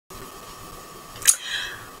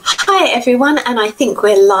Hi everyone, and I think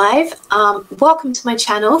we're live. Welcome to my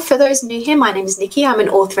channel. For those new here, my name is Nicki. I'm an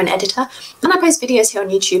author and editor, and I post videos here on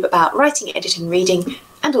YouTube about writing, editing, reading,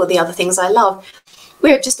 and all the other things I love.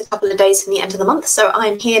 We're just a couple of days from the end of the month, so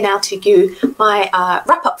I'm here now to do my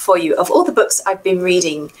wrap-up for you of all the books I've been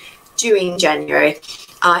reading during January.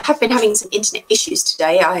 I have been having some internet issues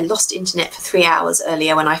today. I lost internet for 3 hours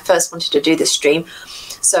earlier when I first wanted to do the stream,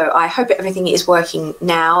 so I hope everything is working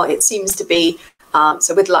now. It seems to be.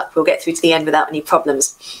 So with luck, we'll get through to the end without any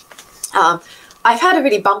problems. I've had a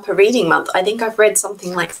really bumper reading month. I think I've read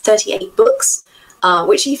something like 38 books,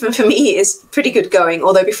 which even for me is pretty good going.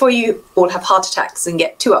 Although before you all have heart attacks and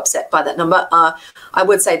get too upset by that number, I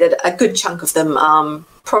would say that a good chunk of them,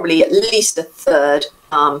 probably at least a third,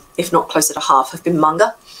 if not closer to half, have been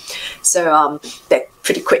manga. So they're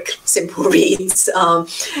pretty quick, simple reads,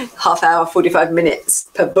 half hour, 45 minutes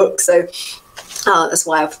per book. So that's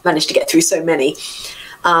why I've managed to get through so many.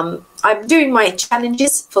 I'm doing my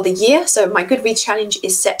challenges for the year. So my Goodreads challenge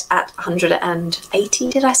is set at 180.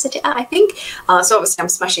 Did I set it at, I think? So obviously I'm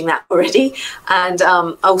smashing that already. And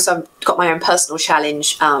also I've got my own personal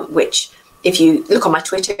challenge, which if you look on my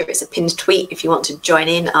Twitter, it's a pinned tweet if you want to join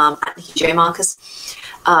in, at Nicki J Marcus.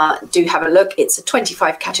 Do have a look. It's a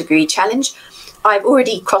 25 category challenge. I've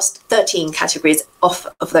already crossed 13 categories off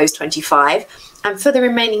of those 25. And for the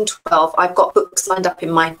remaining 12, I've got books lined up in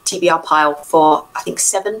my TBR pile for, I think,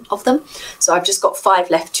 7 of them. So I've just got 5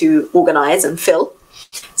 left to organise and fill.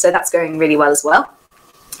 So that's going really well as well.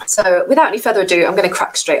 So without any further ado, I'm going to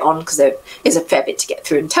crack straight on because there is a fair bit to get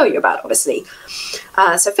through and tell you about, obviously.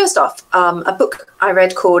 So first off, a book I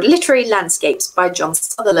read called Literary Landscapes by John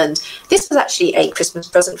Sutherland. This was actually a Christmas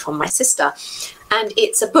present from my sister. And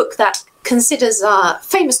it's a book that considers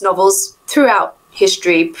famous novels throughout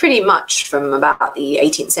history, pretty much from about the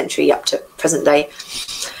 18th century up to present day,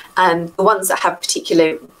 and the ones that have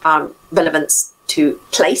particular relevance to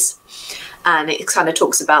place, and it kind of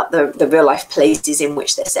talks about the real life places in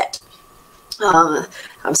which they're set.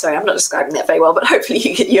 I'm sorry, I'm not describing that very well, but hopefully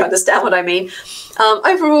you understand what I mean.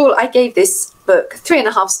 Overall, I gave this book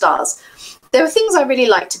 3.5 stars. There were things I really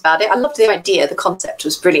liked about it. I loved the idea, the concept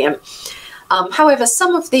was brilliant. However,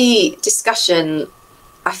 some of the discussion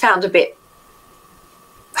I found a bit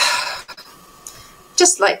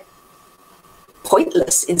just like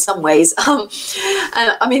pointless in some ways.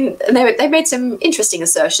 I mean, they made some interesting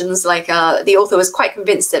assertions, like the author was quite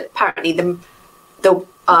convinced that apparently the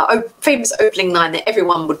famous opening line that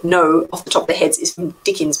everyone would know off the top of their heads is from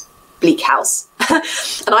Dickens' Bleak House.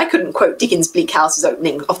 And I couldn't quote Dickens' Bleak House's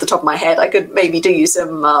opening off the top of my head. I could maybe do you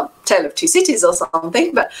some Tale of Two Cities or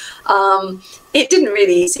something, but it didn't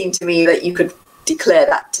really seem to me that you could declare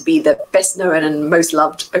that to be the best known and most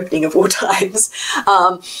loved opening of all times.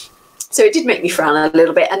 So it did make me frown a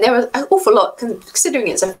little bit, and there was an awful lot, considering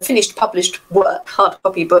it's a finished published work, hard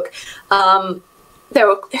copy book. There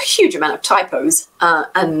were a huge amount of typos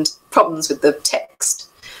and problems with the text,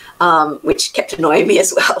 which kept annoying me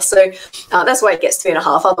as well. So that's why it gets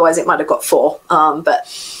 3.5. Otherwise it might have got 4. But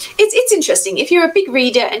it's interesting if you're a big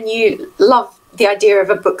reader and you love the idea of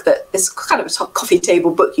a book that is kind of a top coffee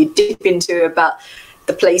table book you dip into about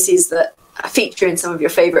the places that feature in some of your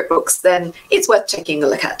favourite books, then it's worth taking a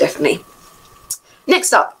look at, definitely.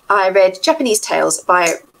 Next up, I read Japanese Tales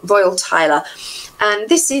by Royall Tyler, and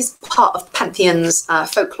this is part of Pantheon's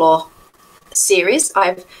folklore series.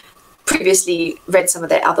 I've previously read some of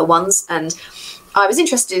their other ones, and I was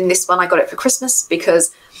interested in this one. I got it for Christmas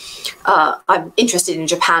because I'm interested in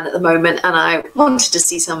Japan at the moment, and I wanted to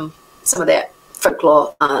see some of their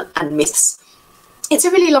folklore and myths. It's a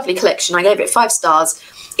really lovely collection. I gave it 5 stars.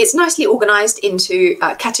 It's nicely organised into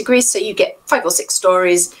categories, so you get 5 or 6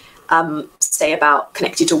 stories, say about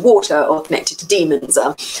connected to water or connected to demons,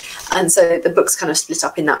 and so the book's kind of split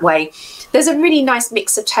up in that way. There's a really nice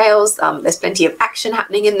mix of tales. There's plenty of action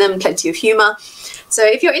happening in them, plenty of humour. So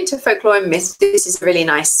if you're into folklore and myths, this is a really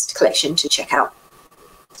nice collection to check out.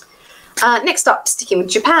 Next up, sticking with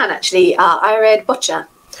Japan, actually, I read Botchan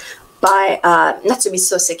by Natsume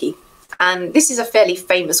Soseki, and this is a fairly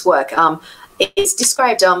famous work. It's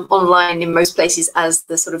described online in most places as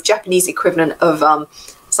the sort of Japanese equivalent of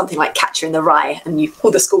something like Catcher in the Rye, and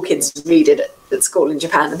all the school kids read it at school in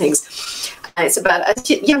Japan and things. And it's about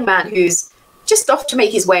a young man who's just off to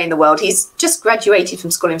make his way in the world. He's just graduated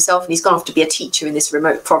from school himself, and he's gone off to be a teacher in this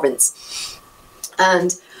remote province,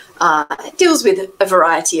 and deals with a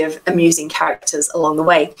variety of amusing characters along the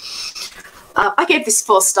way. I gave this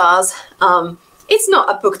 4 stars. It's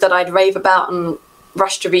not a book that I'd rave about and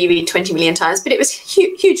rush to reread 20 million times, but it was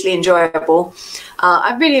hugely enjoyable.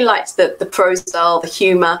 I really liked the prose style, the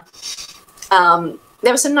humour.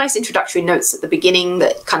 there were some nice introductory notes at the beginning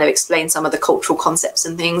that kind of explain some of the cultural concepts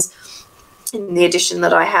and things in the edition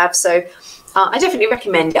that I have. So I definitely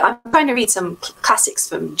recommend it. I'm trying to read some classics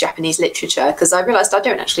from Japanese literature because I realised I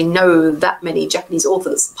don't actually know that many Japanese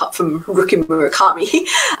authors apart from Haruki Murakami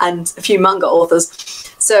and a few manga authors.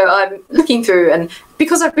 So I'm looking through, and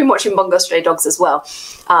because I've been watching Bungo Stray Dogs as well,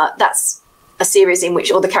 that's a series in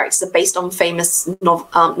which all the characters are based on famous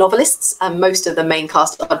novelists, and most of the main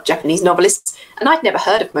cast are Japanese novelists, and I'd never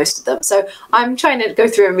heard of most of them. So I'm trying to go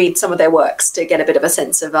through and read some of their works to get a bit of a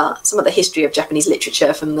sense of some of the history of Japanese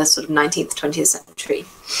literature from the sort of 19th, 20th century.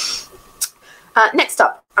 Next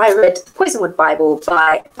up, I read the Poisonwood Bible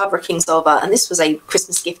by Barbara Kingsolver, and this was a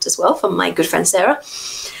Christmas gift as well from my good friend Sarah.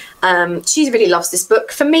 She really loves this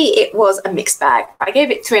book. For me, it was a mixed bag. I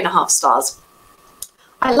gave it 3.5 stars.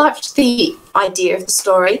 I liked the idea of the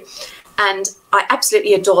story, and I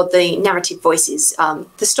absolutely adored the narrative voices.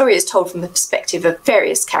 The story is told from the perspective of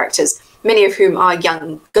various characters, many of whom are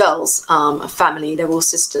young girls, a family, they're all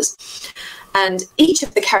sisters. And each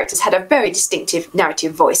of the characters had a very distinctive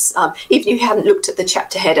narrative voice. Even if you hadn't looked at the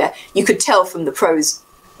chapter header, you could tell from the prose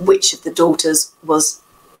which of the daughters was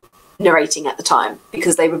narrating at the time,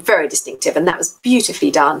 because they were very distinctive, and that was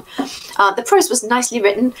beautifully done. The prose was nicely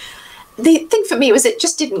written. The thing for me was it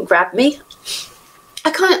just didn't grab me.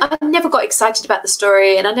 I never got excited about the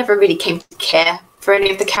story, and I never really came to care for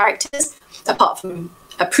any of the characters, apart from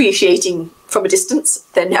appreciating from a distance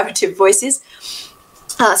their narrative voices.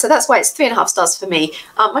 So that's why it's 3.5 stars for me.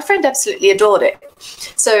 My friend absolutely adored it.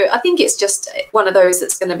 So I think it's just one of those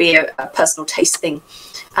that's going to be a personal taste thing.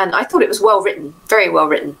 And I thought it was well written, very well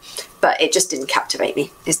written, but it just didn't captivate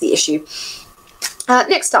me, is the issue.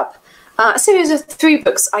 Next up, a series of 3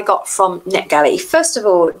 books I got from NetGalley. First of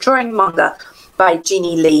all, Drawing Manga by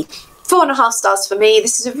Jeannie Lee. 4.5 stars for me.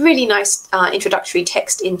 This is a really nice introductory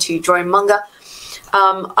text into drawing manga.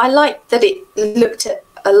 I liked that it looked at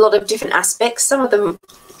a lot of different aspects. Some of them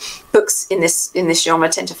books in this genre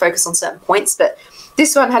tend to focus on certain points, but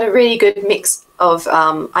this one had a really good mix of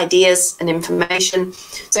ideas and information.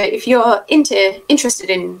 So if you're interested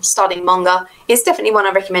in starting manga, it's definitely one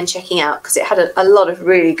I recommend checking out because it had a lot of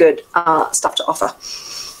really good stuff to offer.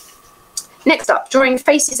 Next up, Drawing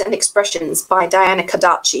Faces and Expressions by Diane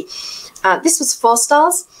Cardaci. This was 4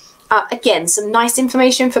 stars. Again, some nice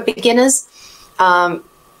information for beginners.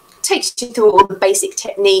 Takes you through all the basic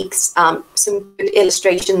techniques, some good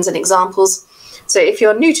illustrations and examples. So if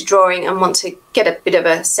you're new to drawing and want to get a bit of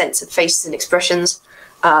a sense of faces and expressions,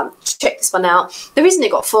 check this one out. The reason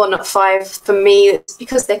it got 4, not 5 for me is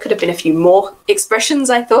because there could have been a few more expressions.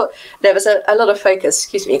 I thought there was a lot of focus,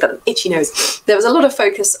 excuse me, I got an itchy nose. There was a lot of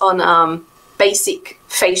focus on basic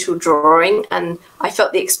facial drawing, and I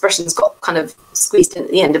felt the expressions got kind of squeezed in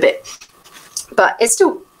at the end a bit. But it's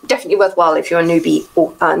still definitely worthwhile if you're a newbie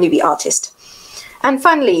or newbie artist. And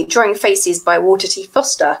finally, Drawing Faces by Walter T.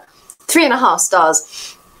 Foster. 3.5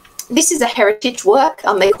 stars. This is a heritage work,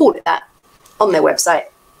 and they call it that on their website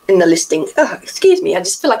in the listing. Oh, excuse me, I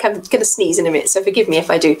just feel like I'm going to sneeze in a minute, so forgive me if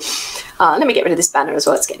I do. Let me get rid of this banner as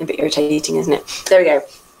well. It's getting a bit irritating, isn't it? There we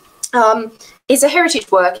go. It's a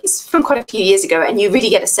heritage work. It's from quite a few years ago, and you really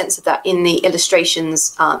get a sense of that in the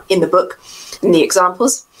illustrations in the book, in the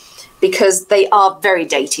examples, because they are very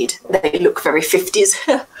dated. They look very 50s,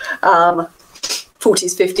 40s,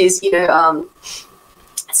 50s, you know.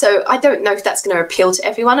 So I don't know if that's going to appeal to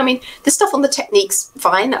everyone. I mean, the stuff on the technique's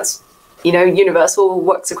fine. That's, you know, universal,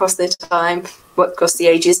 works across the time, works across the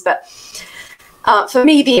ages. But for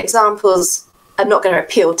me, the examples are not going to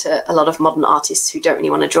appeal to a lot of modern artists who don't really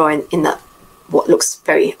want to draw in that what looks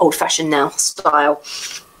very old-fashioned now style.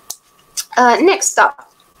 Next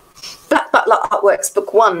up, Black Butler Artworks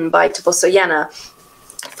Book 1 by Toboso Yana.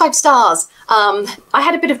 5 stars. I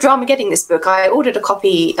had a bit of drama getting this book. I ordered a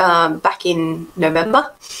copy back in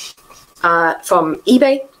November from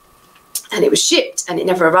eBay, and it was shipped, and it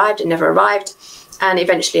never arrived. And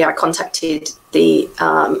eventually I contacted the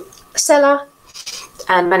seller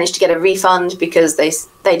and managed to get a refund because they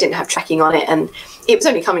didn't have tracking on it, and it was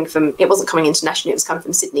only coming from, it wasn't coming internationally, it was coming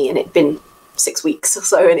from Sydney, and it'd been 6 weeks or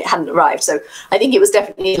so and it hadn't arrived. So I think it was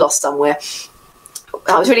definitely lost somewhere.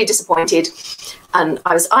 I was really disappointed, and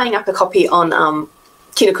I was eyeing up a copy on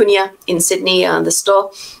Kinokuniya in Sydney, the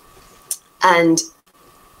store, and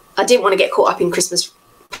I didn't want to get caught up in Christmas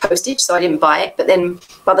postage, so I didn't buy it. But then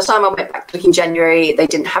by the time I went back to look in January, they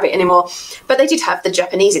didn't have it anymore, but they did have the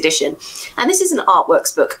Japanese edition. And this is an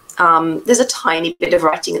artworks book. There's a tiny bit of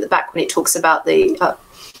writing at the back when it talks about the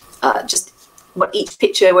just what each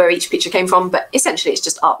picture, where each picture came from, but essentially it's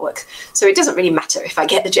just artwork. So it doesn't really matter if I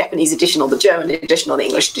get the Japanese edition or the German edition or the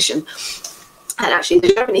English edition. And actually,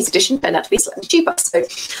 the Japanese edition turned out to be slightly cheaper. So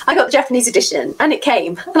I got the Japanese edition, and it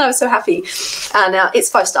came, and I was so happy. And it's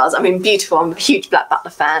 5 stars. I mean, beautiful. I'm a huge Black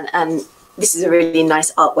Butler fan, and this is a really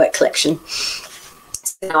nice artwork collection.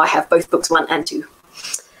 So now I have both books 1 and 2.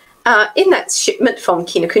 In that shipment from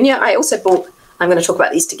Kinokuniya, I also bought, I'm going to talk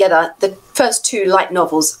about these together, the first 2 light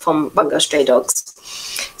novels from Bungo Stray Dogs.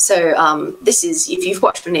 So this is, if you've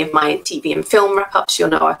watched any of my TV and film wrap-ups, you'll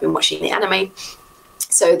know I've been watching the anime.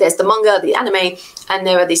 So there's the manga, the anime, and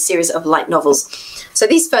there are these series of light novels. So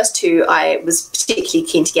these first 2 I was particularly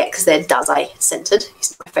keen to get because they're Dazai-centered.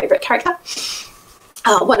 He's my favourite character.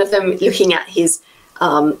 One of them looking at his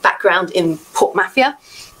background in Port Mafia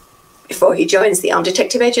before he joins the Armed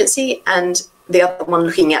Detective Agency, and the other one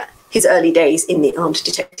looking at his early days in the Armed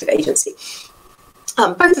Detective Agency.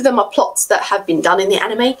 Both of them are plots that have been done in the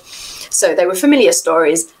anime, so they were familiar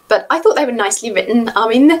stories, but I thought they were nicely written. I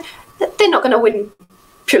mean, they're not going to win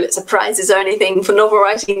Pulitzer Prizes or anything for novel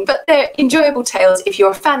writing, but they're enjoyable tales. If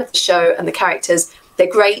you're a fan of the show and the characters, they're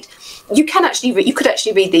great. You could actually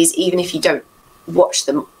read these even if you don't watch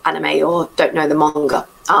the anime or don't know the manga.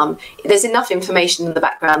 There's enough information in the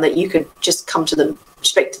background that you could just come to them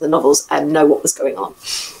straight to the novels and know what was going on.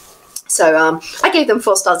 So I gave them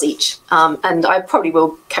 4 stars each, and I probably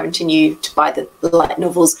will continue to buy the light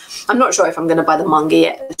novels. I'm not sure if I'm going to buy the manga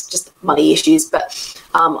yet. It's just money issues, but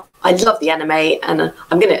I love the anime, and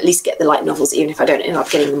I'm going to at least get the light novels even if I don't end up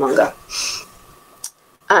getting the manga.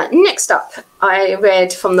 Next up, I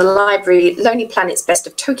read from the library Lonely Planet's Best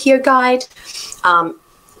of Tokyo Guide.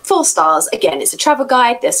 4 stars. Again, it's a travel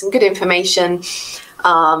guide. There's some good information.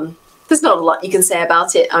 There's not a lot you can say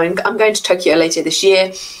about it. I'm going to Tokyo later this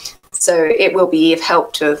year, so it will be of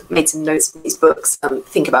help to have made some notes in these books,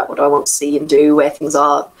 think about what I want to see and do, where things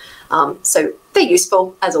are. So they're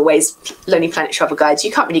useful, as always. Lonely Planet travel guides,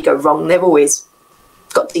 you can't really go wrong. They've always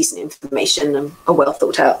got decent information and are well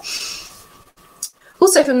thought out.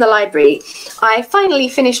 Also from the library, I finally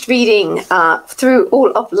finished reading through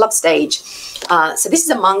all of Love Stage. So this is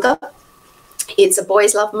a manga. It's a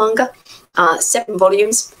boys' love manga, 7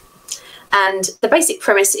 volumes. And the basic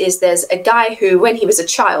premise is there's a guy who, when he was a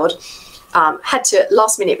child, had to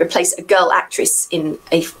last minute replace a girl actress in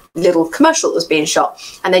a little commercial that was being shot,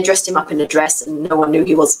 and they dressed him up in a dress and no one knew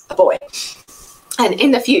he was a boy. And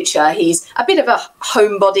in the future, he's a bit of a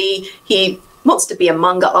homebody. He wants to be a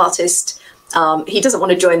manga artist. He doesn't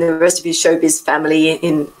want to join the rest of his showbiz family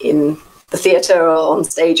in the theatre or on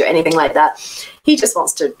stage or anything like that. He just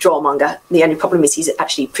wants to draw manga. The only problem is he's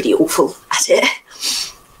actually pretty awful at it.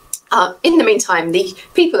 In the meantime, the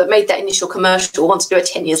people that made that initial commercial want to do a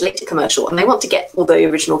 10 years later commercial, and they want to get all the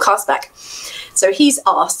original cast back. So he's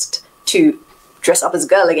asked to dress up as a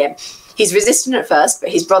girl again. He's resistant at first, but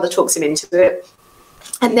his brother talks him into it.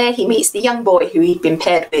 And there he meets the young boy who he'd been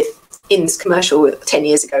paired with in this commercial 10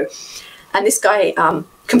 years ago. And this guy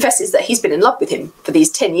confesses that he's been in love with him for these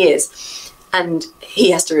 10 years. And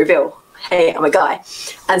he has to reveal, hey, I'm a guy.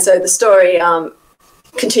 And so the story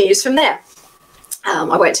continues from there.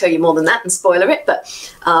 I won't tell you more than that and spoiler it, but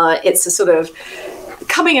it's a sort of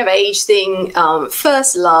coming of age thing,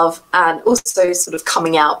 first love, and also sort of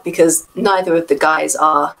coming out, because neither of the guys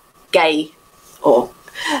are gay or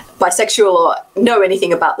bisexual or know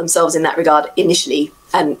anything about themselves in that regard initially,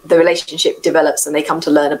 and the relationship develops and they come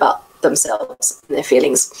to learn about themselves and their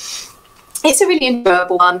feelings. It's a really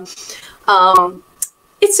enjoyable one.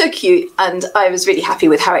 It's so cute, and I was really happy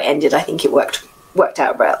with how it ended. I think it worked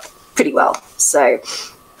out pretty well. So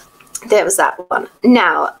there was that one.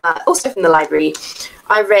 Now, also from the library,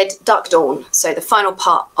 I read Darkdawn, so the final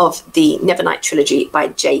part of the Nevernight trilogy by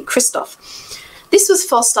J. Kristoff. This was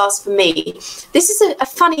 4 stars for me. This is a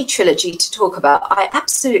funny trilogy to talk about. I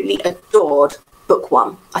absolutely adored book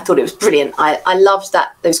 1. I thought it was brilliant. I loved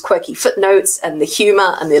those quirky footnotes and the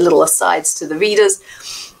humour and the little asides to the readers.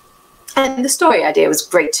 And the story idea was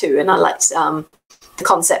great too, and I liked the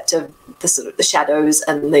concept of the sort of the shadows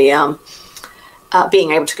and the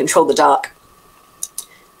being able to control the dark.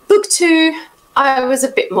 Book 2, I was a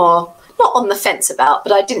bit more, not on the fence about,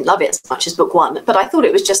 but I didn't love it as much as book 1. But I thought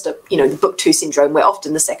it was just the book 2 syndrome, where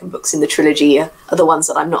often the second books in the trilogy are the ones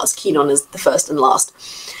that I'm not as keen on as the first and last.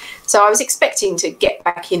 So I was expecting to get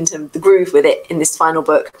back into the groove with it in this final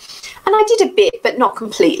book. And I did a bit, but not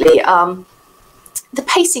completely. The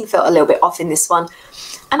pacing felt a little bit off in this one.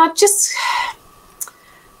 And I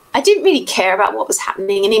didn't really care about what was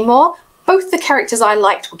happening anymore. Both the characters I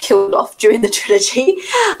liked were killed off during the trilogy.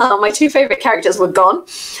 My 2 favourite characters were gone.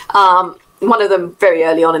 One of them very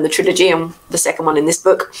early on in the trilogy, and the second one in this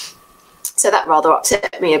book. So that rather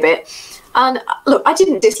upset me a bit. And look, I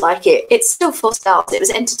didn't dislike it. It's still 4 stars. It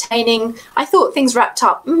was entertaining. I thought things wrapped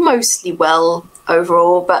up mostly well.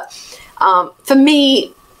 overall. But for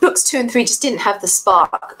me, books 2 and 3 just didn't have the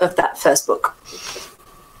spark of that first book.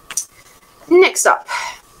 Next up,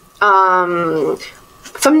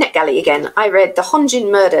 from NetGalley again, I read The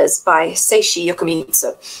Honjin Murders by Seishi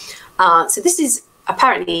Yokomizo. So this is,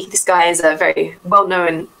 apparently, this guy is a very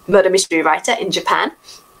well-known murder mystery writer in Japan.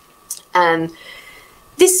 And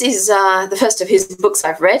this is the first of his books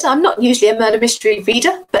I've read. I'm not usually a murder mystery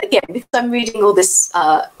reader, but again, because I'm reading all these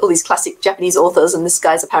classic Japanese authors, and this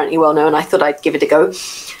guy's apparently well-known, I thought I'd give it a go.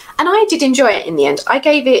 And I did enjoy it in the end. I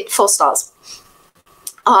gave it 4 stars.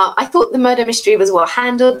 I thought the murder mystery was well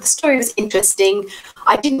handled, the story was interesting,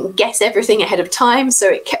 I didn't guess everything ahead of time, so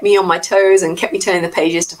it kept me on my toes and kept me turning the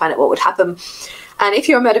pages to find out what would happen. And if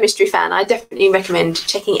you're a murder mystery fan, I definitely recommend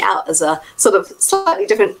checking it out as a sort of slightly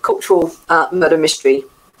different cultural murder mystery.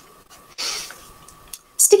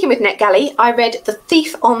 Sticking with NetGalley, I read The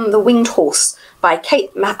Thief on the Winged Horse by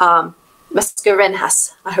Kate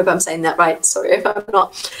Mascarenhas. I hope I'm saying that right, sorry if I'm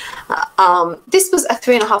not. This was a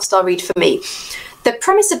 3.5-star read for me. The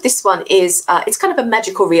premise of this one is, it's kind of a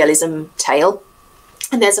magical realism tale,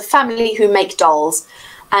 and there's a family who make dolls,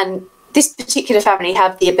 and this particular family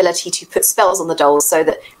have the ability to put spells on the dolls so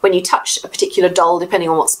that when you touch a particular doll, depending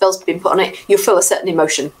on what spells have been put on it, you'll feel a certain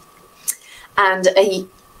emotion. And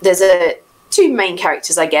there's 2 main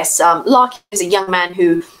characters, I guess. Larky is a young man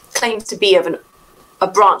who claims to be of a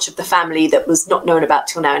branch of the family that was not known about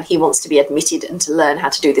till now, and he wants to be admitted and to learn how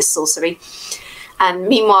to do this sorcery. And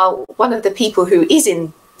meanwhile, one of the people who is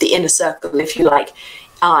in the inner circle, if you like,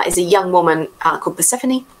 is a young woman called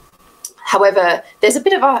Persephone. However, there's a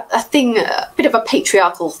bit of a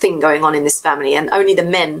patriarchal thing going on in this family, and only the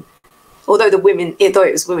men, although it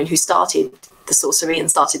was women who started the sorcery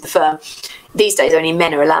and started the firm, these days only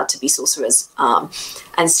men are allowed to be sorcerers.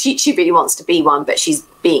 And she really wants to be one, but she's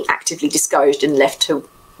being actively discouraged and left to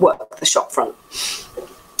work the shop front.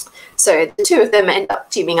 So the 2 of them end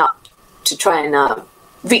up teaming up to try and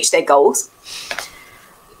reach their goals.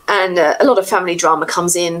 And a lot of family drama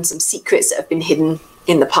comes in, some secrets that have been hidden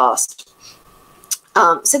in the past.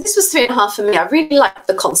 So this was 3.5 for me. I really liked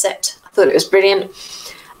the concept. I thought it was brilliant.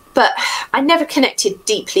 But I never connected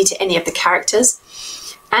deeply to any of the characters.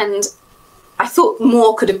 And I thought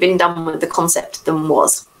more could have been done with the concept than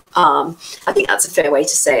was. I think that's a fair way to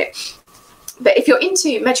say it. But if you're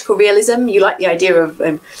into magical realism, you like the idea of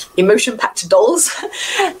emotion-packed dolls,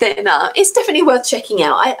 then it's definitely worth checking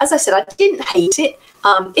out. As I said, I didn't hate it.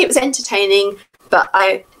 It was entertaining, but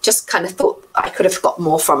I just kind of thought I could have got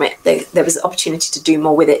more from it. There was an opportunity to do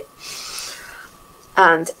more with it.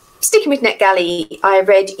 And sticking with NetGalley, I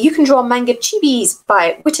read You Can Draw Manga Chibis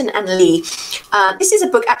by Whitten and Lee. This is a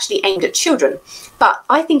book actually aimed at children, but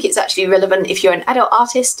I think it's actually relevant if you're an adult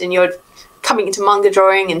artist and you're coming into manga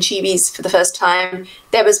drawing and chibis for the first time.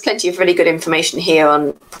 There was plenty of really good information here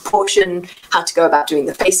on proportion, how to go about doing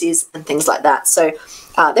the faces and things like that. So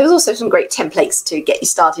there was also some great templates to get you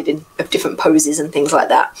started of different poses and things like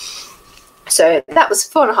that. So that was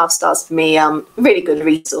 4.5 stars for me. Really good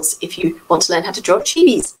resource if you want to learn how to draw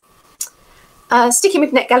chibis. Sticking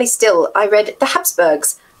with NetGalley still, I read The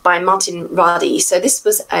Habsburgs by Martyn Rady. So this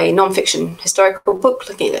was a non-fiction historical book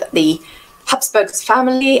looking at the Habsburgs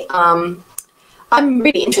family. I'm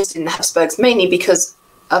really interested in the Habsburgs, mainly because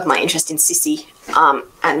of my interest in Sissi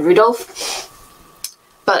and Rudolph.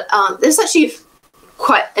 But there's actually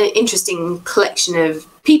quite an interesting collection of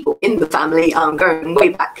people in the family, going way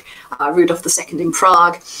back. Rudolph II in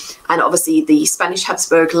Prague, and obviously the Spanish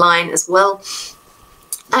Habsburg line as well.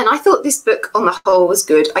 And I thought this book on the whole was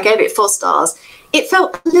good. I gave it 4 stars. It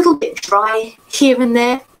felt a little bit dry here and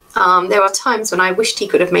there. There are times when I wished he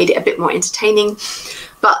could have made it a bit more entertaining,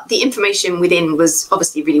 but the information within was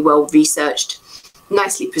obviously really well researched,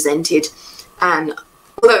 nicely presented, and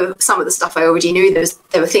although some of the stuff I already knew,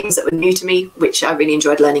 there were things that were new to me, which I really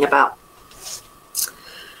enjoyed learning about.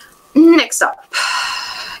 Next up,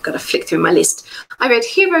 I've got to flick through my list. I read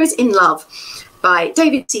Heroes in Love by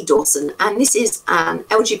David C. Dawson, and this is an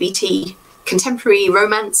LGBT contemporary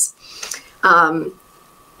romance.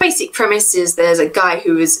 Basic premise is there's a guy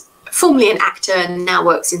who is formerly an actor and now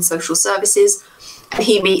works in social services, and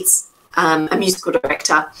he meets a musical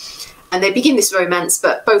director, and they begin this romance,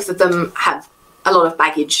 but both of them have a lot of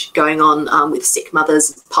baggage going on with sick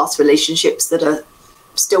mothers, past relationships that are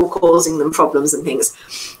still causing them problems and things,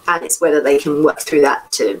 and it's whether they can work through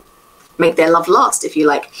that to make their love last, if you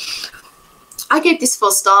like. I gave this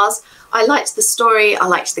 4 stars. I liked the story, I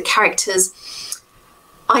liked the characters.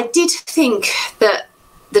 I did think that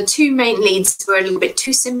the 2 main leads were a little bit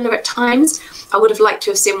too similar at times. I would have liked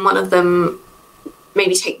to have seen one of them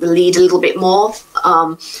maybe take the lead a little bit more.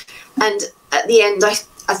 And at the end,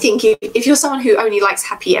 I think if you're someone who only likes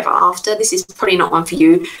happy ever after, this is probably not one for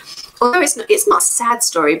you. Although it's not a sad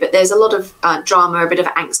story, but there's a lot of drama, a bit of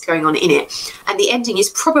angst going on in it. And the ending is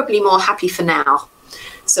probably more happy for now.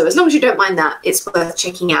 So as long as you don't mind that, it's worth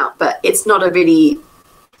checking out. But it's not a really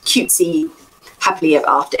cutesy, happily ever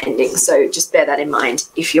after ending. So just bear that in mind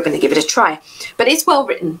if you're going to give it a try. But it's well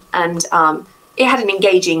written, and it had an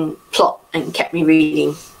engaging plot and kept me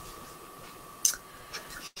reading.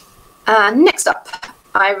 Next up,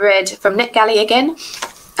 I read from NetGalley again.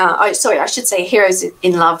 Sorry, I should say Heroes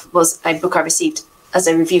in Love was a book I received as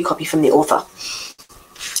a review copy from the author.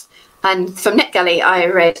 And from NetGalley, I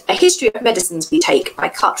read A History of Medicines We Take by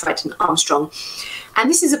Cartwright and Armstrong. And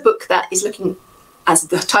this is a book that is looking, as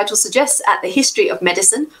the title suggests, at the history of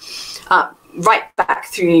medicine, right back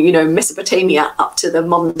through, you know, Mesopotamia up to the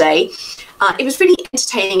modern day. It was really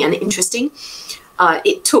entertaining and interesting.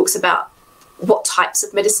 It talks about what types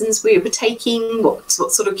of medicines we were taking, what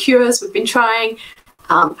sort of cures we've been trying,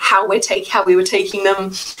 how we were taking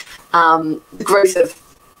them, the growth of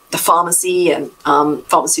the pharmacy and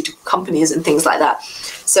pharmaceutical companies and things like that.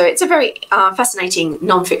 So it's a very fascinating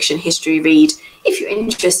non-fiction history read if you're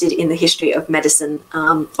interested in the history of medicine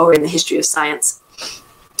or in the history of science.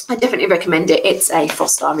 I definitely recommend it. It's a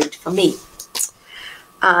 4-star read for me.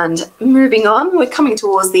 And moving on, we're coming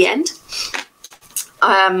towards the end.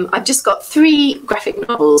 I've just got 3 graphic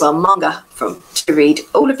novels or manga to read.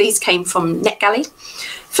 All of these came from NetGalley.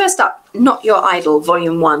 First up, Not Your Idol,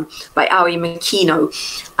 Volume 1 by Aoi Makino.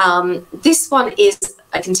 This one is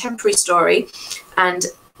a contemporary story, and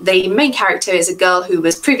the main character is a girl who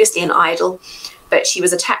was previously an idol, but she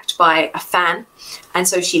was attacked by a fan, and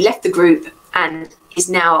so she left the group and is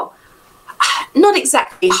now not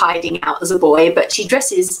exactly hiding out as a boy, but she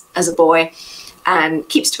dresses as a boy and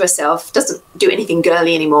keeps to herself, doesn't do anything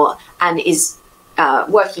girly anymore, and is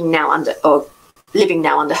working now under, or living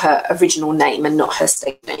now under her original name and not her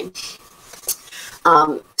stage name.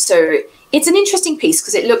 So it's an interesting piece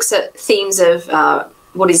because it looks at themes of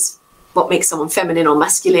what makes someone feminine or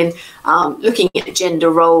masculine, looking at gender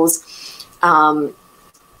roles, and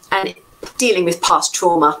dealing with past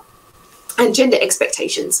trauma and gender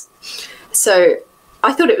expectations. So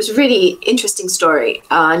I thought it was a really interesting story.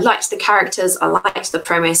 I liked the characters, I liked the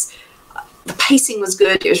premise, the pacing was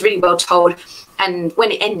good, it was really well told, and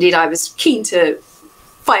when it ended I was keen to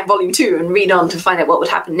find Volume 2 and read on to find out what would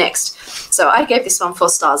happen next. So I gave this one 4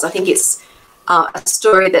 stars. I think it's a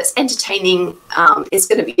story that's entertaining. It's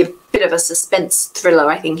going to be a bit of a suspense thriller,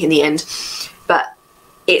 I think, in the end, but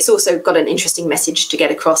it's also got an interesting message to get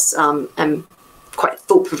across, and quite a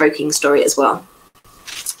thought-provoking story as well.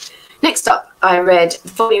 Next up, I read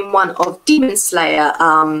Volume 1 of Demon Slayer,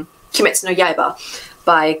 Kimetsu no Yaiba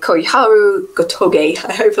by Koiharu Gotoge.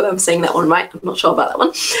 I hope I'm saying that one right. I'm not sure about that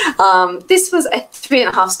one. This was a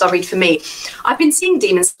 3.5-star read for me. I've been seeing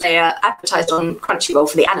Demon Slayer advertised on Crunchyroll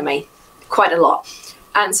for the anime quite a lot.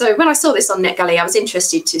 And so when I saw this on NetGalley, I was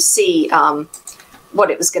interested to see what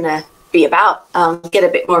it was going to be about, get a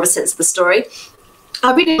bit more of a sense of the story.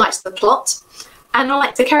 I really liked the plot. And I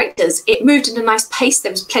liked the characters. It moved at a nice pace.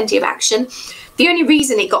 There was plenty of action. The only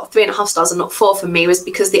reason it got 3.5 stars and not 4 for me was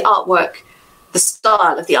because the artwork, the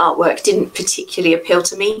style of the artwork didn't particularly appeal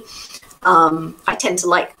to me. I tend to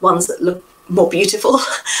like ones that look more beautiful.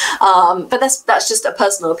 But that's just a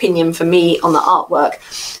personal opinion for me on the artwork.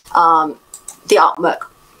 The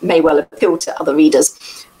artwork may well appeal to other readers,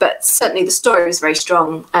 but certainly the story was very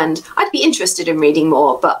strong, and I'd be interested in reading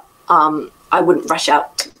more, but I wouldn't rush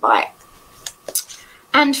out to buy it.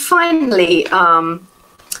 And finally, a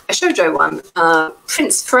shoujo one,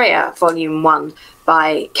 Prince Freya, Volume 1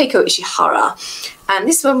 by Keiko Ishihara. And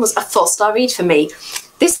this one was a 4-star read for me.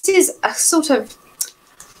 This is a sort of,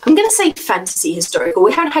 I'm going to say fantasy historical.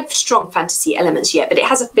 We haven't had strong fantasy elements yet, but it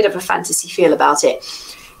has a bit of a fantasy feel about it.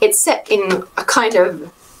 It's set in a kind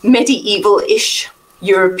of medieval-ish,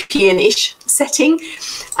 European-ish setting.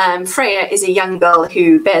 Freya is a young girl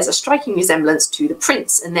who bears a striking resemblance to the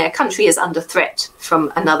prince, and their country is under threat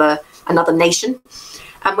from another nation.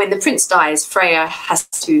 And when the prince dies, Freya has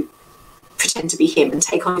to pretend to be him and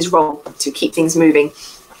take on his role to keep things moving.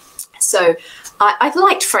 So I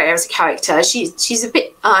liked Freya as a character. She's a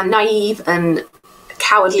bit naive and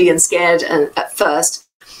cowardly and scared at first,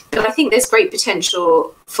 but I think there's great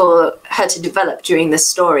potential for her to develop during this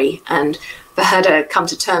story, and for her to come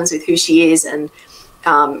to terms with who she is, and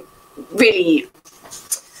really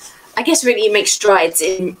make strides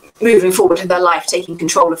in moving forward with her life, taking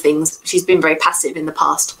control of things. She's been very passive in the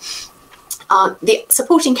past. The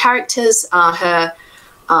supporting characters are her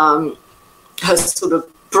sort of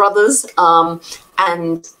brothers,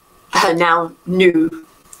 and her now new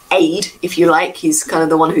aide, if you like. He's kind of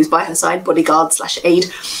the one who's by her side, bodyguard slash aide.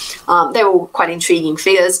 They're all quite intriguing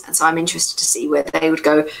figures, and so I'm interested to see where they would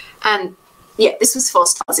go. And yeah, this was 4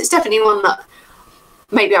 stars. It's definitely one that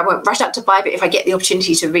maybe I won't rush out to buy, but if I get the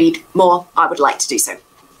opportunity to read more, I would like to do so.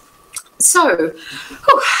 So,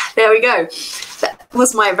 there we go. That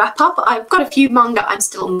was my wrap up. I've got a few manga I'm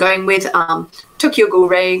still ongoing with. Tokyo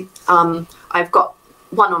Ghoul, I've got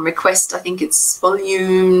one on request. I think it's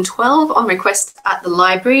volume 12 on request at the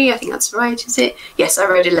library. I think that's right, is it? Yes, I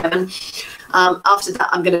read 11. After that,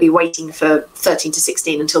 I'm going to be waiting for 13 to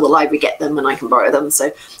 16 until the library get them and I can borrow them.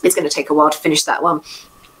 So it's going to take a while to finish that one.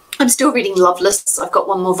 I'm still reading Loveless. I've got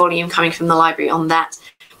one more volume coming from the library on that.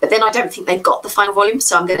 But then I don't think they've got the final volume,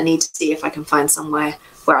 so I'm going to need to see if I can find somewhere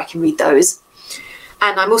where I can read those.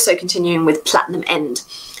 And I'm also continuing with Platinum End,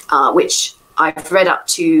 which I've read up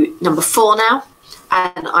to number 4 now.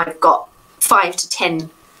 And I've got 5 to 10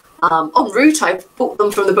 en route. I've bought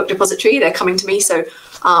them from the book depository. They're coming to me, so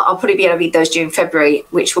I'll probably be able to read those during February,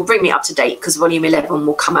 which will bring me up to date because volume 11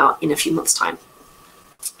 will come out in a few months' time.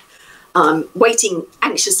 Waiting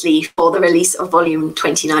anxiously for the release of volume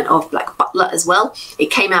 29 of Black Butler as well.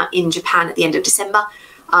 It came out in Japan at the end of December.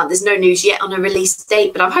 There's no news yet on a release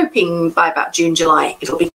date, but I'm hoping by about June, July,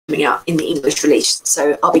 it'll be coming out in the English release.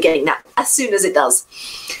 So I'll be getting that as soon as it does.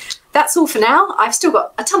 That's all for now. I've still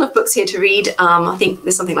got a ton of books here to read. I think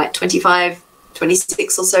there's something like 25,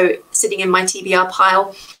 26 or so sitting in my TBR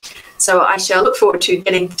pile. So I shall look forward to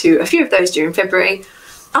getting to a few of those during February.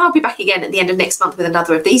 I'll be back again at the end of next month with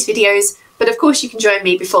another of these videos. But of course, you can join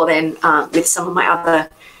me before then with some of my other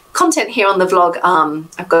content here on the vlog.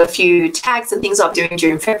 I've got a few tags and things I'm doing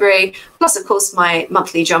during February. Plus, of course, my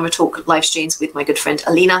monthly drama talk live streams with my good friend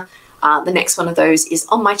Alina. The next one of those is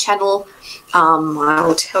on my channel.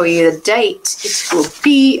 I'll tell you the date. It will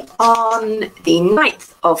be on the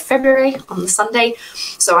 9th of February, on the Sunday.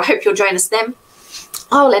 So I hope you'll join us then.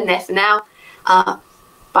 I'll end there for now.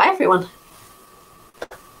 Bye, everyone.